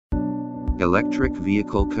Electric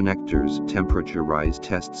Vehicle Connectors Temperature Rise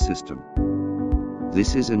Test System.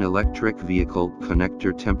 This is an electric vehicle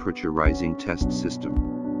connector temperature rising test system.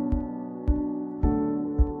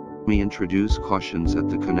 Let me introduce cautions at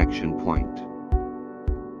the connection point.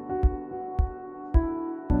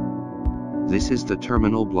 This is the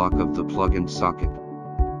terminal block of the plug-in socket.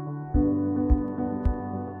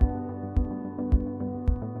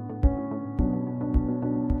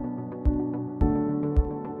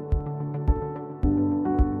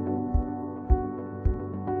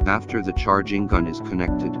 After the charging gun is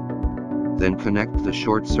connected, then connect the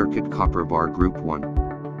short circuit copper bar group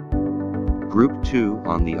 1. Group 2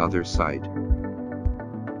 on the other side.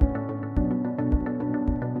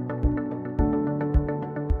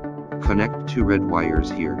 Connect 2 red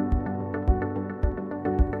wires here.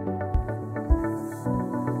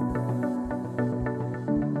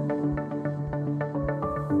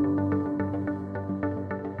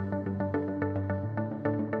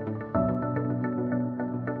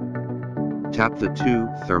 Tap the 2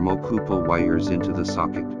 thermocouple wires into the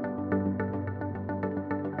socket.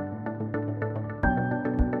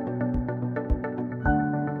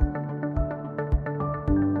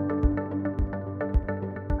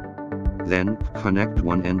 Then, connect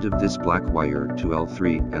one end of this black wire to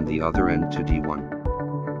L3 and the other end to D1.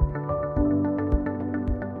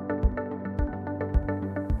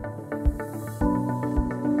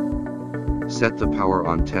 Set the power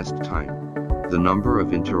on test time, the number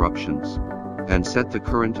of interruptions, and set the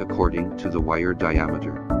current according to the wire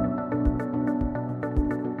diameter.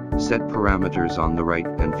 Set parameters on the right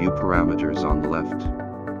and view parameters on the left.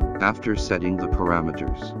 After setting the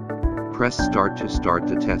parameters, press start to start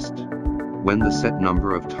the test. When the set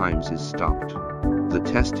number of times is stopped, the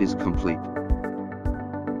test is complete.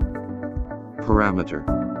 Parameter.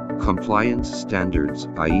 Compliance Standards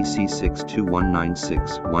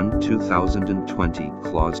IEC62196 2020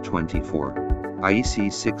 Clause 24.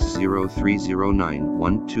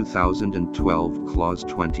 IEC62309 2012 Clause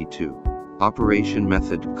 22. Operation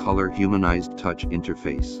Method Color Humanized Touch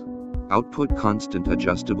Interface. Output Constant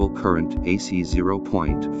Adjustable Current AC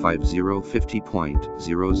 0.50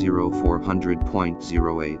 50.00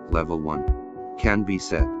 400.0A Level 1. Can be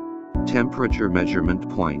set. Temperature Measurement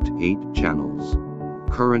Point 8 channels.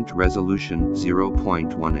 Current Resolution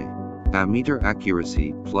 0.1A. Ammeter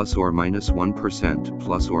accuracy plus or minus 1%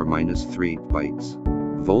 plus or minus 3 bytes.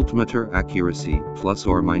 Voltmeter accuracy plus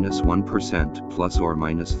or minus 1% plus or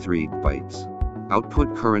minus 3 bytes.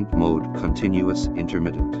 Output current mode continuous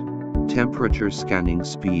intermittent. Temperature scanning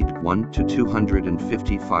speed 1 to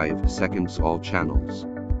 255 seconds all channels.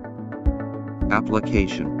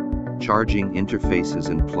 Application. Charging interfaces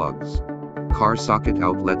and plugs. Car socket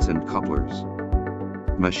outlets and couplers.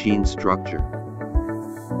 Machine structure.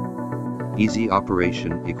 Easy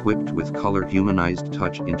operation equipped with color humanized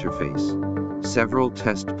touch interface. Several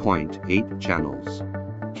test point 8 channels.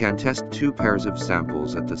 Can test 2 pairs of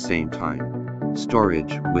samples at the same time.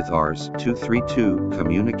 Storage with RS-232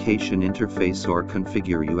 communication interface or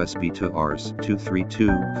configure USB to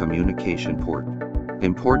RS-232 communication port.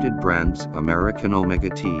 Imported brands American Omega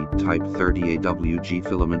T Type 30 AWG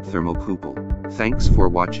filament thermocouple. Thanks for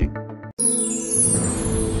watching.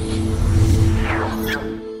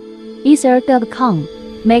 Ether.com.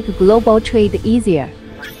 Make global trade easier.